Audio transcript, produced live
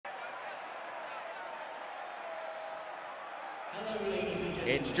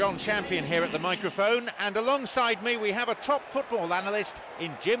It's John Champion here at the microphone, and alongside me we have a top football analyst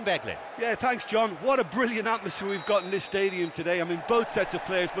in Jim Beglin. Yeah, thanks John. What a brilliant atmosphere we've got in this stadium today. I mean, both sets of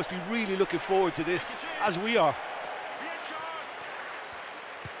players must be really looking forward to this, as we are.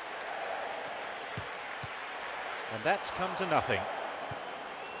 And that's come to nothing.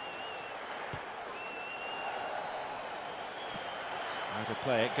 Out of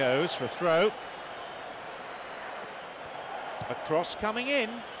play it goes for a throw. A cross coming in.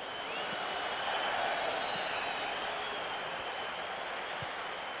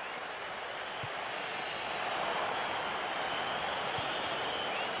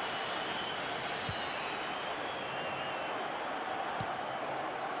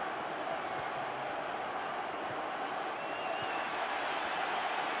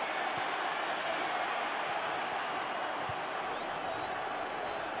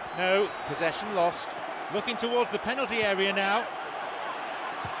 No, possession lost. Looking towards the penalty area now.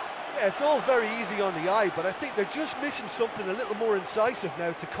 Yeah, it's all very easy on the eye, but I think they're just missing something a little more incisive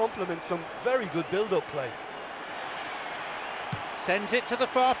now to complement some very good build-up play. Sends it to the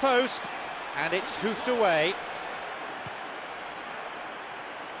far post, and it's hoofed away.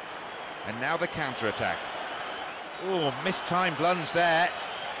 And now the counter-attack. Oh, mistimed lunge there.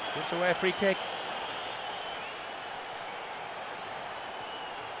 Gives away a free kick.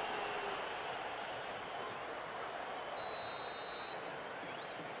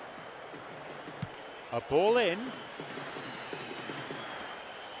 A ball in.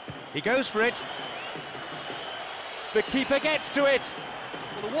 He goes for it. The keeper gets to it.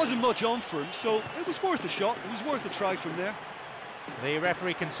 Well, there wasn't much on for him, so it was worth a shot. It was worth a try from there. The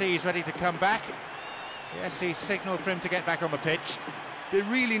referee can see he's ready to come back. Yes, he's signalled for him to get back on the pitch. They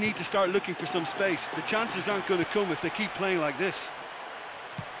really need to start looking for some space. The chances aren't going to come if they keep playing like this.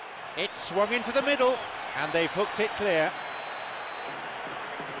 It swung into the middle, and they've hooked it clear.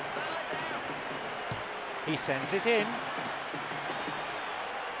 He sends it in.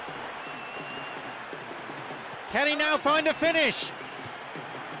 Can he now find a finish?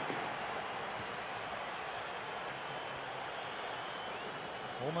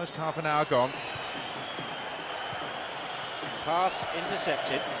 Almost half an hour gone. Pass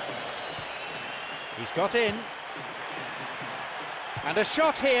intercepted. He's got in. And a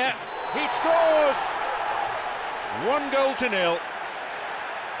shot here. He scores! 1-0.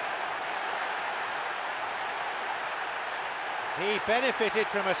 He benefited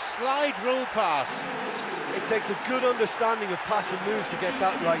from a slide rule pass. It takes a good understanding of pass and move to get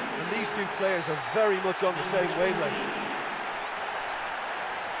that right, and these two players are very much on the same wavelength.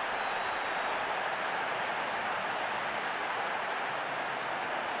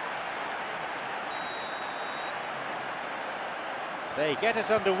 They get us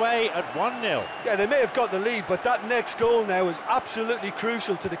underway at 1-0. Yeah, they may have got the lead, but that next goal now is absolutely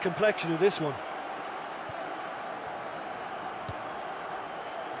crucial to the complexion of this one.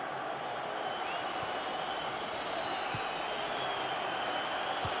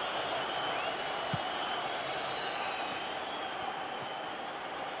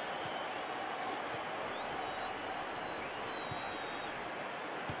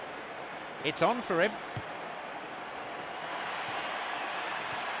 It's on for him.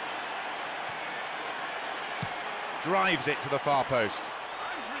 Drives it to the far post.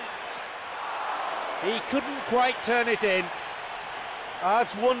 He couldn't quite turn it in.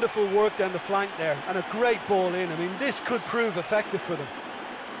 That's wonderful work down the flank there, and a great ball in. I mean, this could prove effective for them.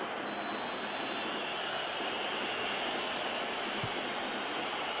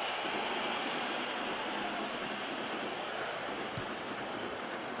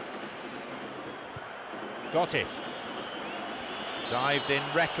 Got it. Dived in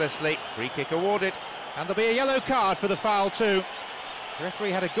recklessly. Free kick awarded. And there'll be a yellow card for the foul too. The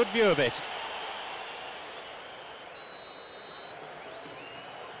referee had a good view of it.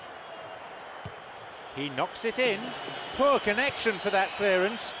 He knocks it in. Poor connection for that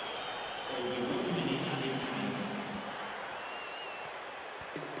clearance.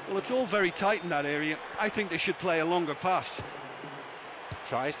 Well, it's all very tight in that area. I think they should play a longer pass.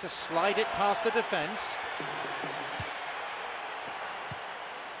 Tries to slide it past the defence.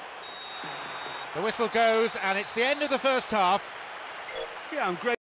 The whistle goes, and it's the end of the first half. Yeah, I'm great.